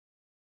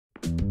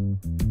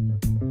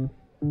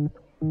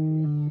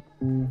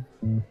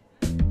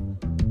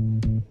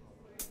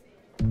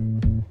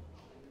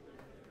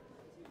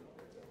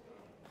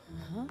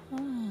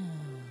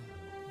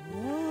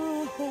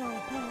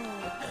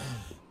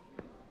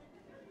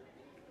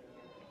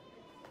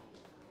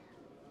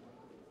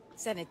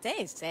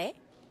Sanitese, eh?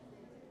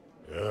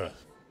 Ja.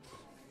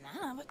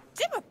 No, ma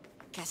tipo,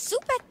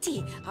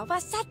 casupati,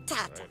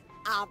 avasatata,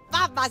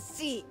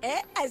 avavasi,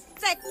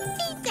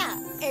 asetita,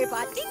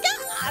 evatita,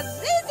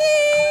 azizi,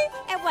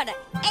 e wada,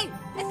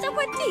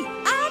 esawati,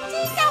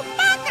 atisa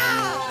baka!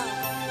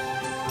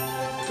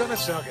 Gonna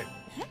suck it.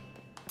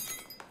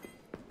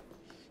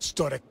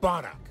 Storek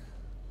Banak.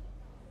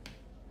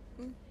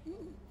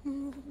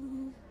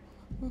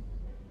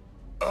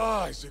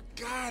 Ah, ze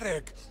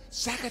karek.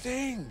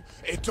 Sakading.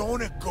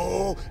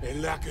 Etoneko.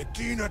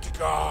 Elakatina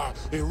tika.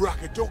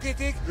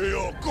 Erakatokitik.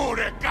 Eo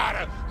kore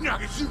kara.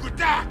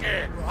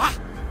 Nagisukutake. Ah,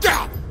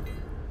 da!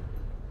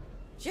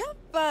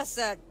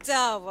 Japasa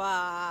tawa.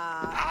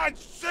 Ah,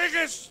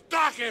 sige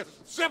stake.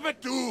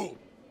 Sepatu.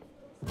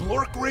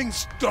 Blorkring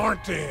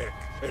startik.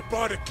 E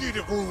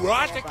badakita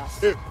gruatik.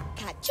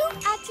 Kachu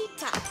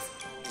atitat.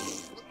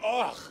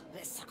 Ugh.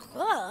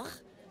 Besaror?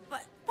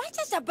 Wat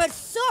is dat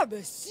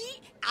bezorgen? Zie,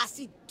 als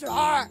hij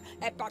daar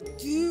en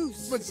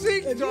pardoes. But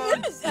zing dan.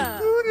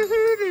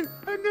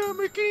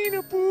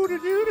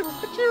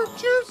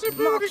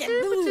 Mokken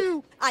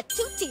boe. A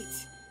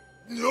toetit.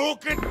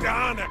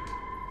 Lokadanak.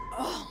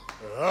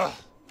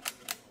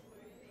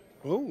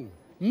 Oh,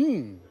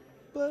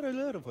 bara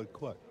lera för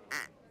kvart.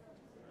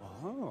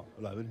 Aha,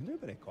 laven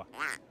henne kvart.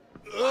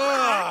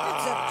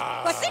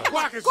 Você não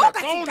Quack is vai a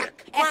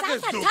tonic. Quack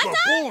is the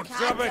baboon.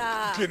 Sabit.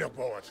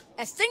 Kinabot.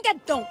 É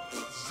singadão.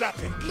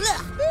 Zapping.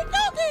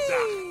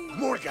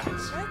 More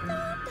guys.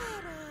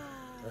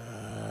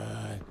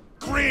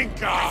 Green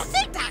cock.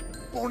 Sindak.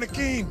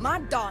 Bornakin.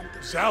 Madon.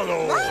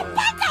 Saldo.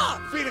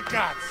 Pata. Feeder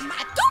cats.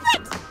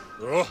 Matubit.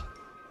 Oh.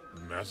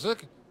 Masak.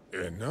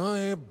 And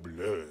I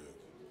blood.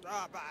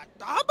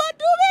 Taba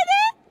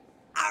dubide.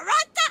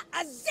 Arata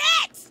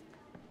azet.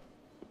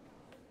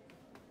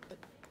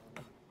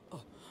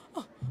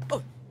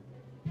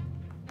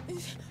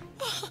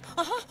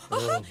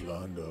 Oh,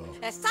 Blondo.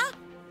 Essa?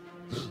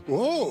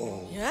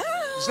 Oh. Yeah.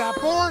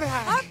 Zaborna.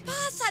 A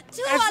passa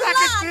tu And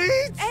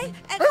Sakatit.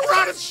 And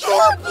Around a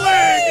short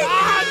leg.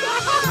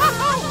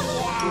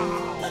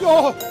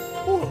 Oh,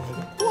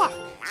 quack.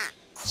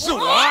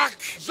 Suak.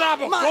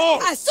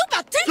 Zabakor. A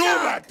super tinka.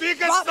 Tuba.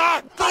 Tika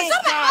sak.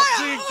 Tika.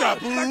 Tika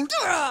boot.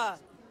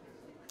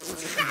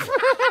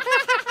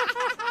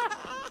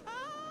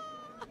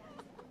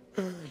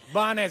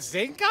 Bane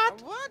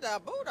zinkat? Buda,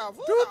 Buda,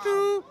 Buda.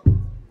 Tutu.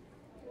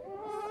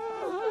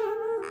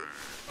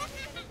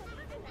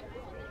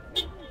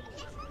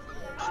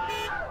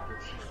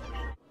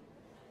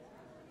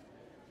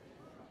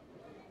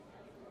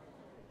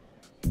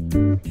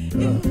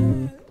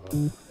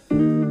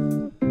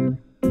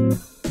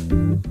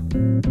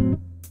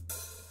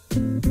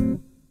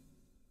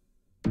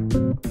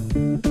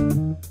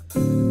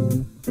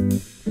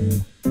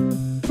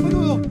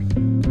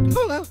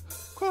 Hello,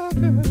 quack.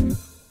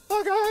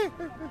 Okay.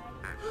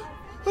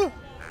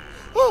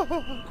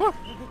 Quack.